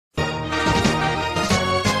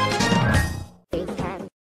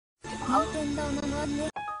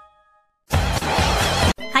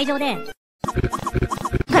会場で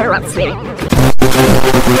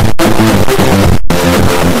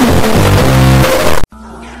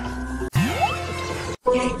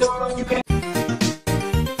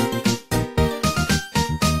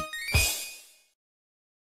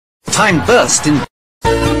Time burst in.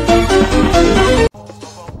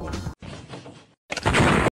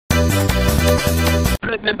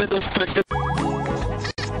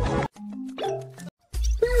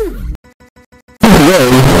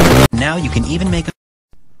 Now you can even make a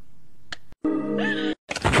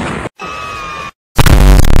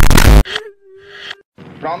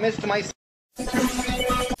promised my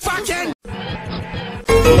fucking.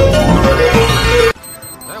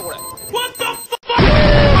 What the fuck?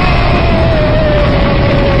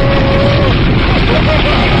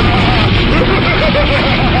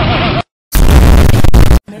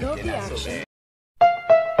 Middle of the action.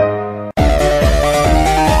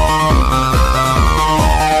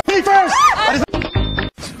 Me first.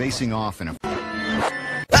 Facing off in a.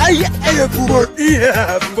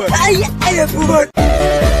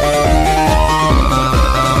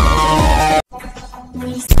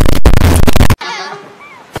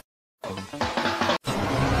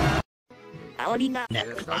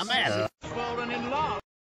 Fallen in love.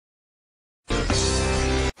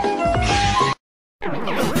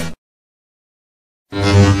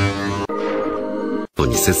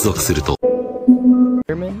 に接続すると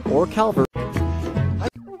or Calvert.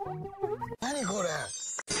 何これ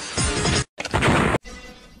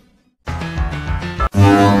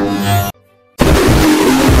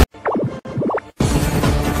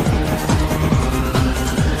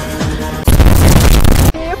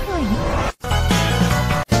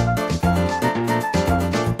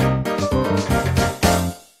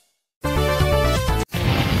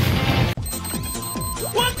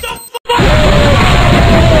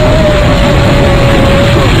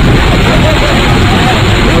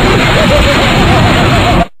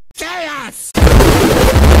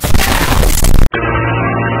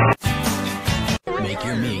Make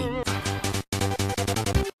your Mii.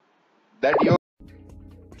 that you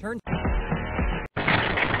Turn.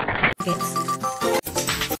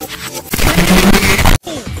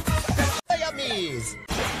 Yummies.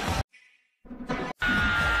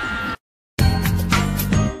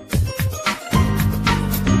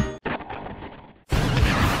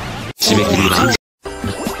 締め切りは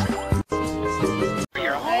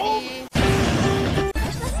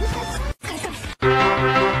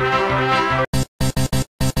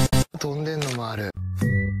飛んでんのもある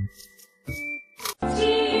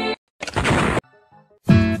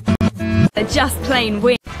Just plain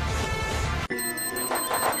win.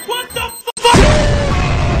 What the fuck?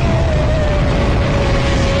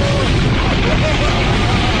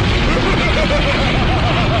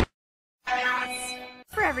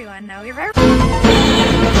 For everyone, now you're very.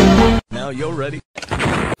 Now you're ready.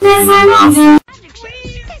 You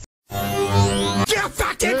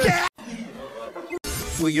fucking cat.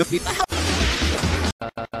 Will you be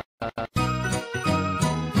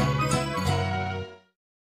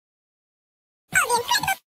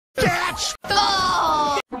Catch.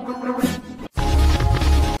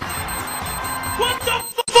 What the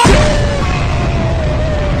fuck?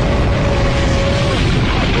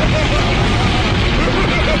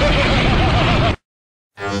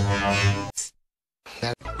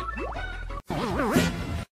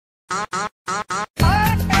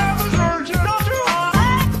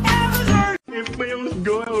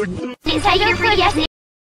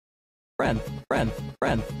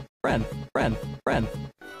 Friend.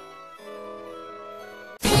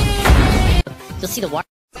 You'll see the water.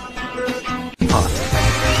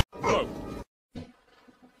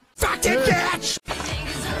 Fucking catch.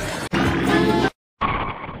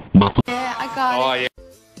 Yeah, I got it. yeah.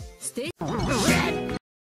 Stay.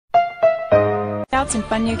 Outs and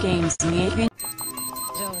funnier games.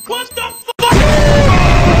 What the fuck?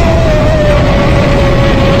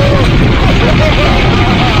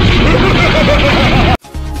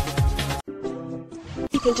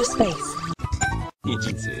 Deep into space. いい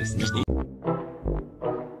人生ですね。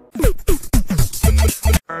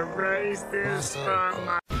 Erase this from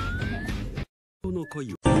my この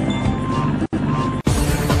恋を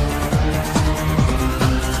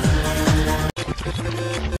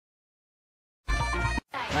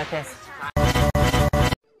My test.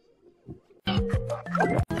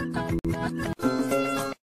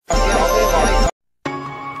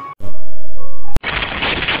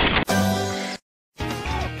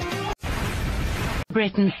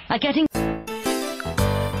 Britain are getting.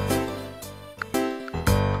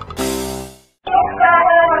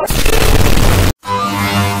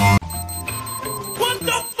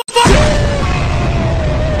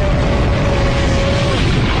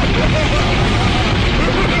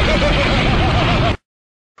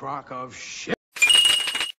 crock of shit.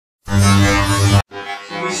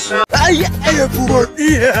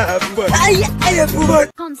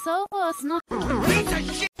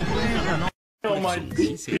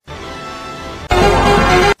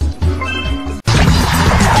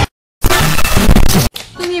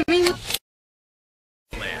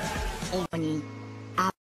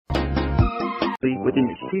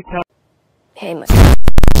 Hey, my.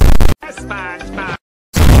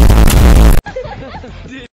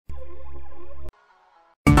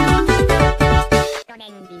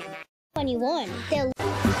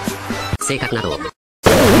性格など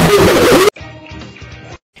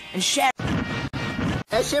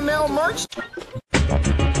SML merch.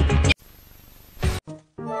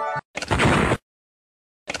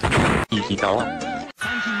 いいかはに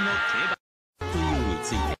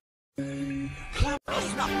ついて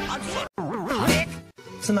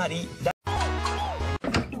つまり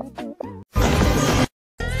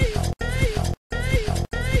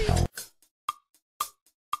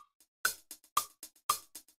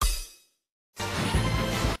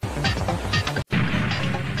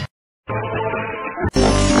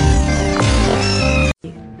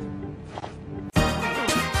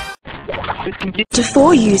To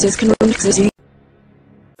 4 users can mix this.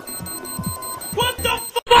 What the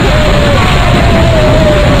fuck?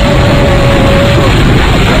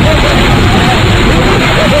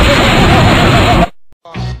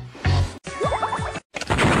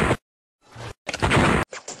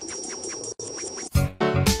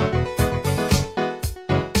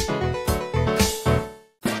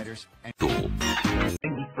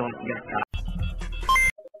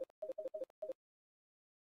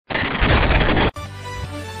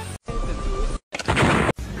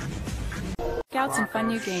 Scouts and fun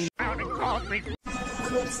new games.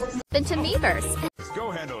 Then to Miiverse. Go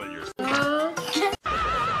handle it yourself.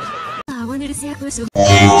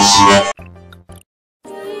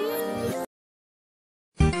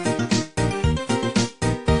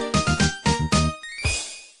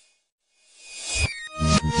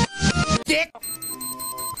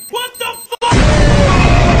 What the fuck?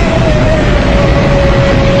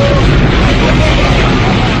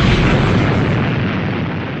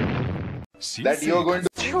 That you're going to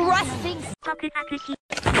Trusting.「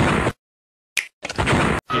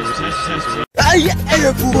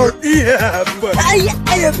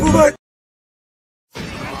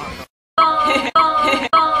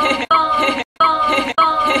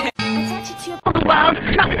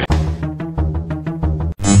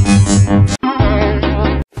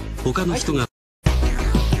他の人が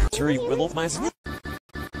Three whittle my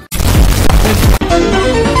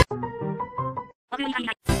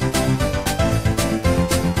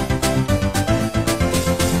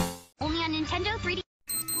Only on Nintendo 3D.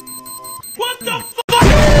 What the fuck?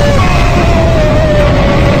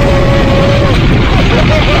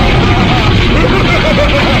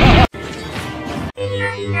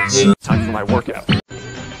 Time for my workout.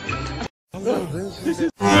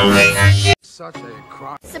 Such a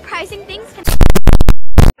crock. Surprising things can.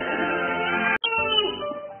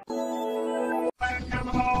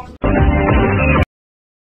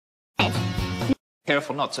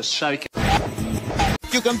 Careful not to shake it.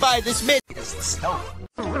 You can buy this mid.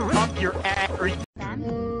 Up your ass.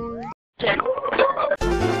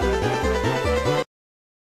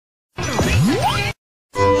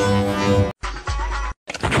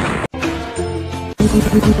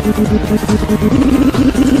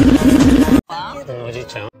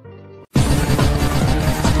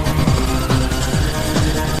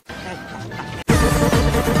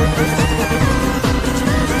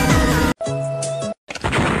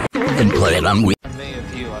 and play it on Wii.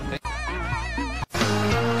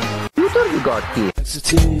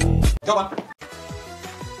 Go on.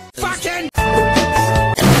 Fucking!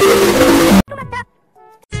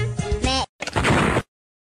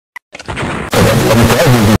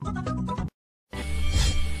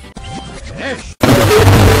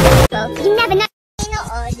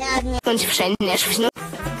 Bądź wszędzie,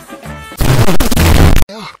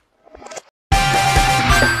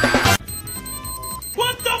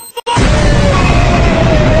 What the fuck?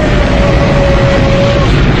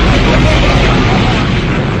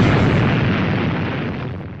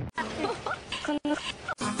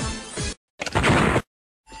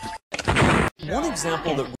 One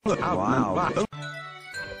example that Wow.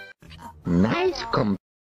 nice com.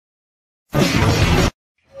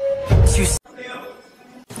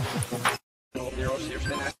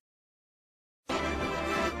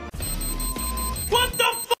 What the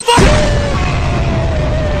fuck?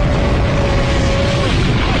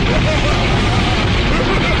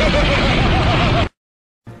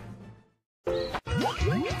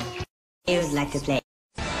 You would like to play.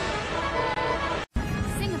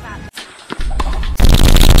 Sing about it.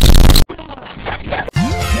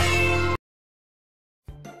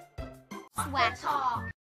 Sweat.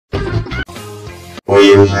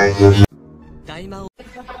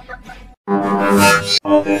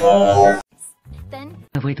 Then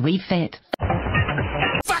With we fit.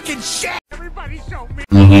 Fucking shit! Everybody show me!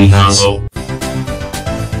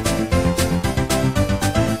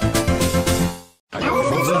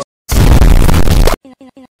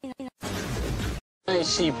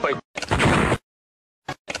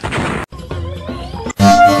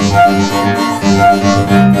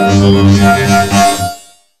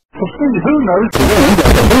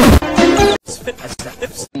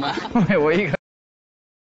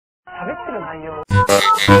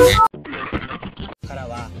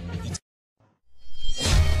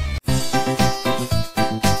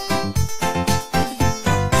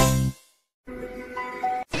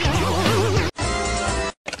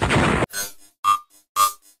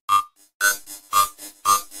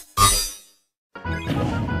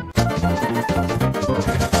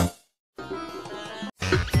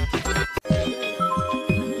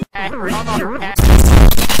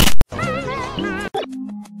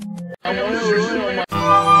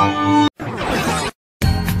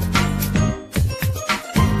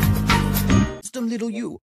 Some little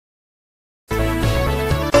you.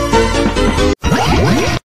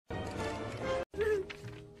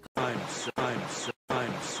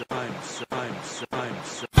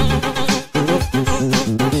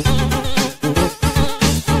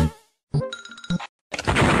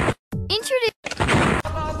 introduce.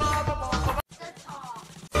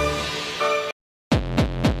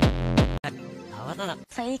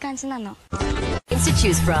 そういい感じなの。It's to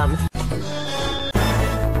choose from.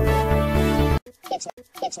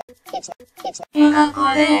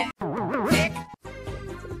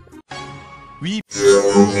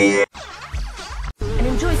 And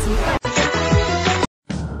enjoy some fun.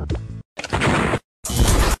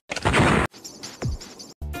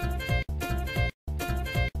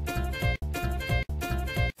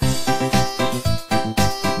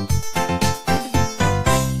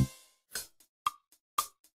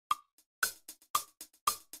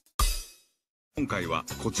 今回は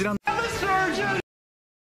こちらの過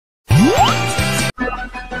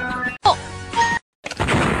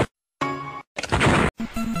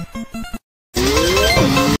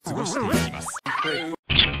ごしていきます。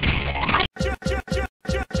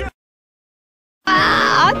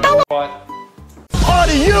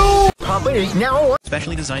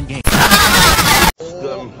Specially designed game.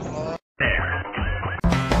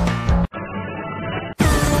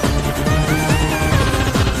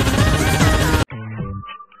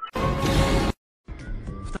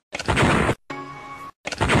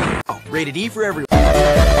 Rated E for everyone.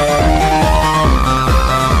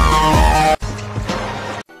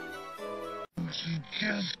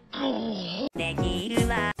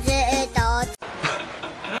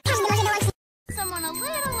 Someone a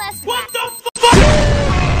little less. What the fuck?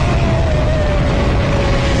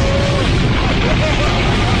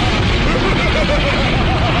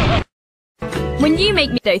 When you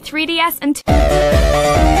make me though 3DS and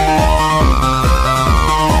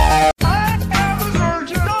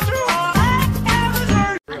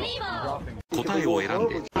答えを選ん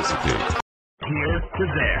で。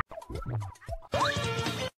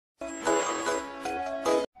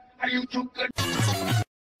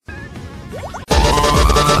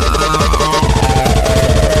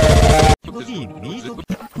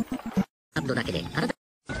アップだけで体。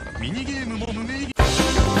ミニゲームも胸入り。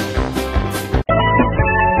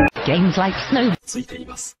 Games like Snow. ついてい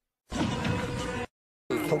ます。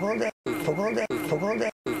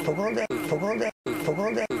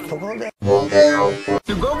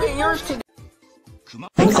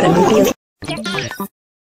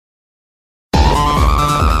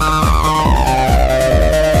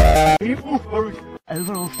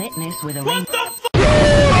Overall fitness with a ring.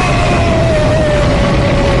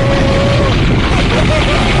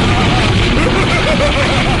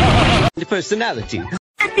 The personality.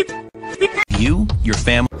 You, your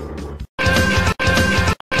family.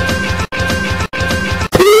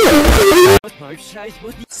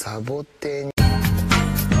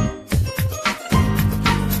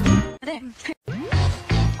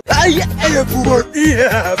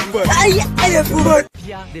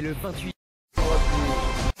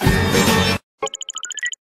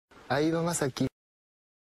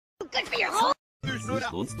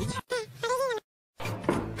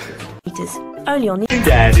 meters. Only on the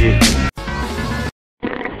Daddy.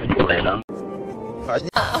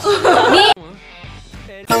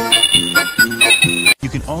 You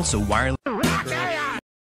can also wireless.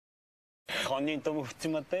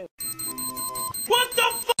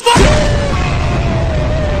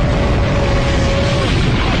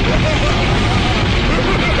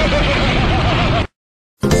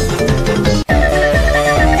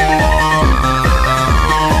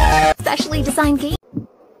 Specially designed game.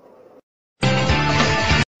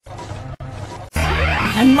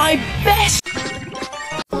 And my best.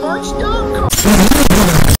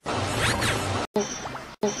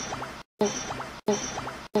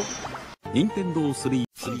 Nintendo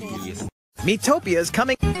 3DS Miitopia's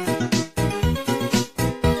coming.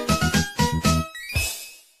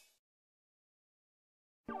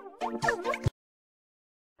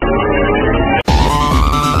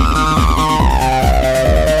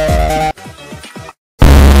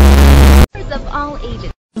 Of all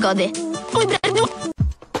ages. Got it.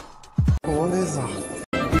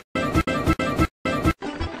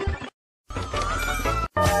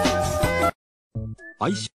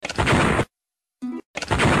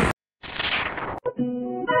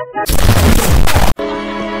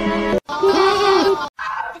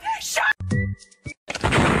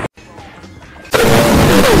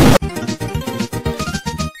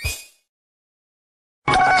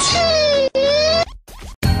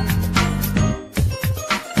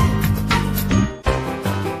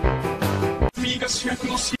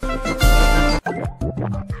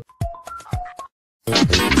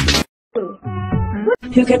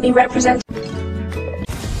 Who can be represented?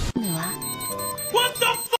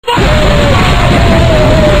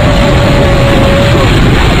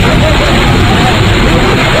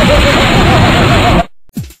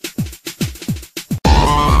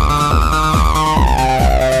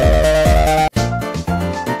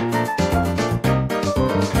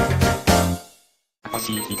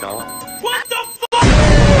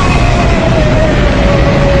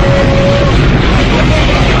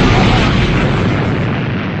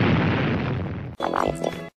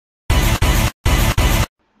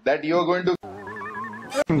 That you're going to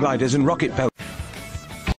Gliders and rocket boat.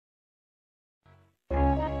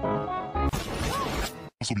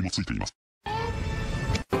 遊びもついています。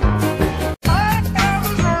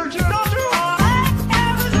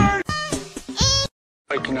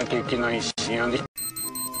生きなきゃいけないし、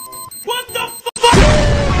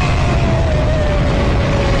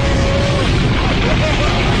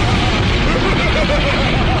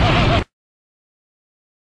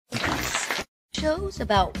Shows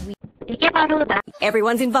about we.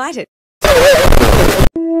 Everyone's invited.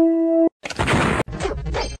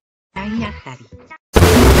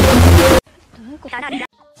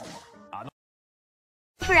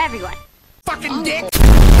 For everyone. Fucking dick!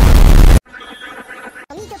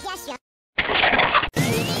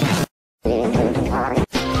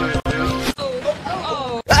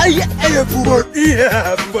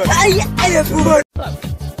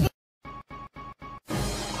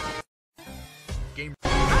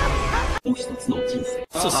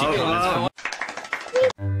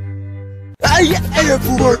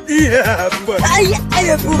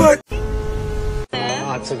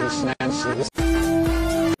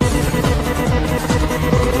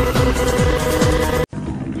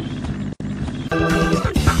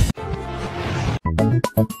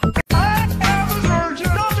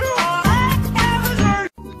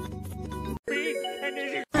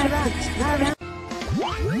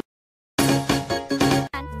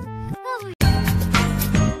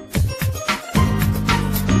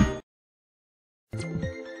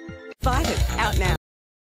 Invited. Out now.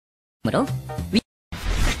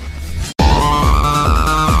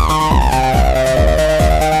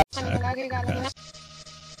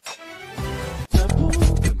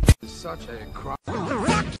 Such a crime.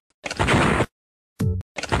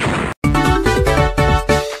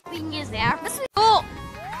 We can use the air. Oh!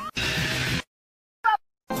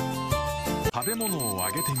 食べ物を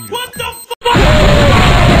あげてみる。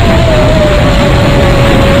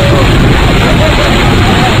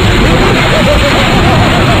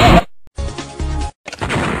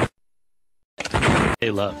They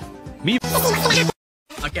love me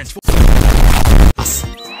against us.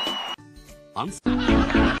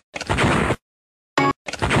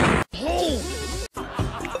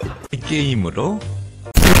 게임으로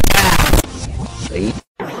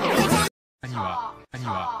아니와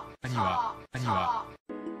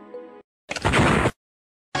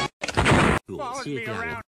我卸掉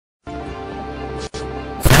了。 「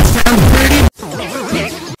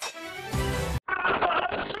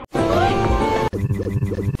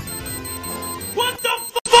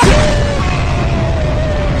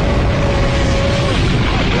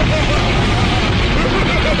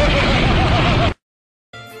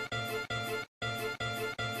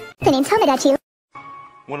The name's Helmet at you.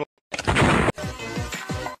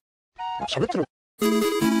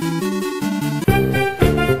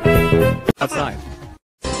 Outside.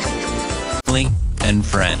 Family and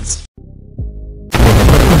friends.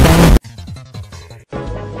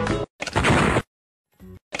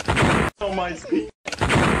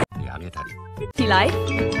 Like?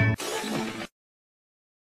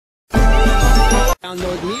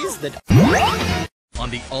 Download these that On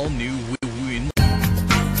the all-new Win.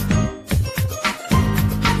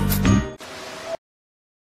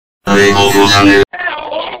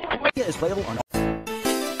 is playable on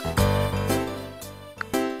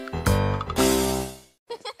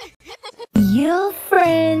Your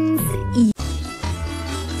friends.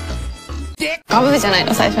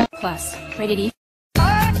 Plus, rated E.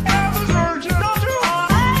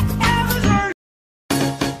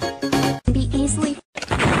 Be easily.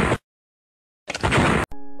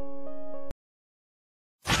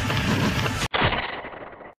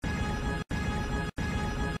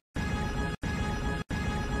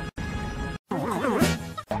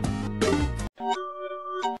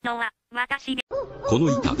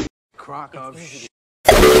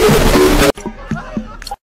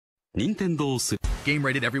 Nintendo Switch. Game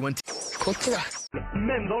rated everyone.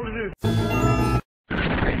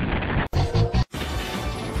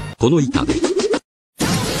 この板で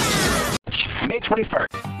May 21st.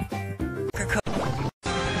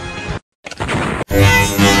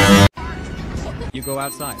 You go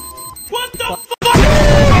outside.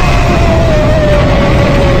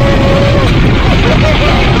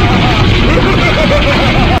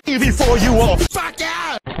 Before you all fuck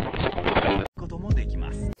out! こともでき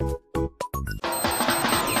ます。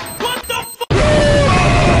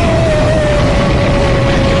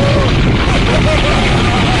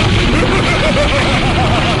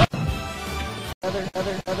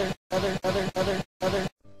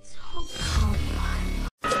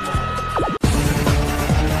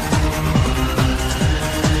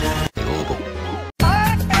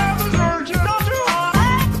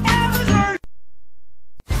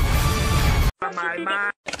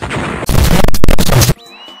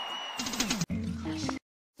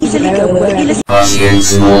Easily go where you listen.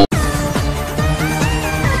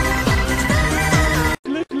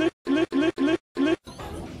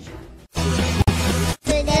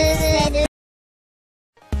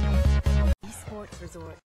 Sports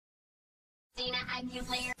resort.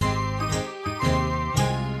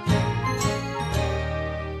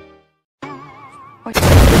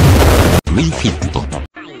 Wii Fit.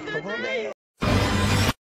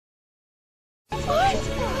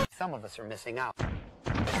 some of us are missing out.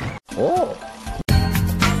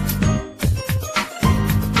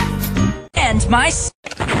 And my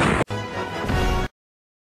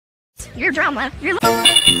Your drama. Your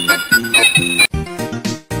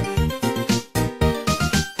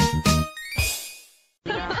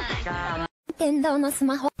Nintendo のス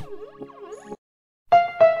マホ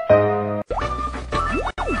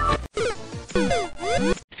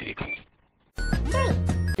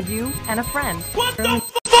you and a friend. What the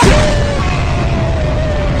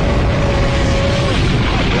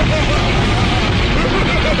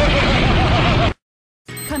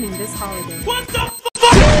Coming this holiday. What the fuck?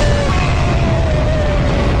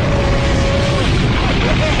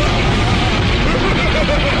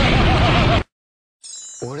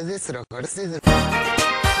 俺ですらガラスで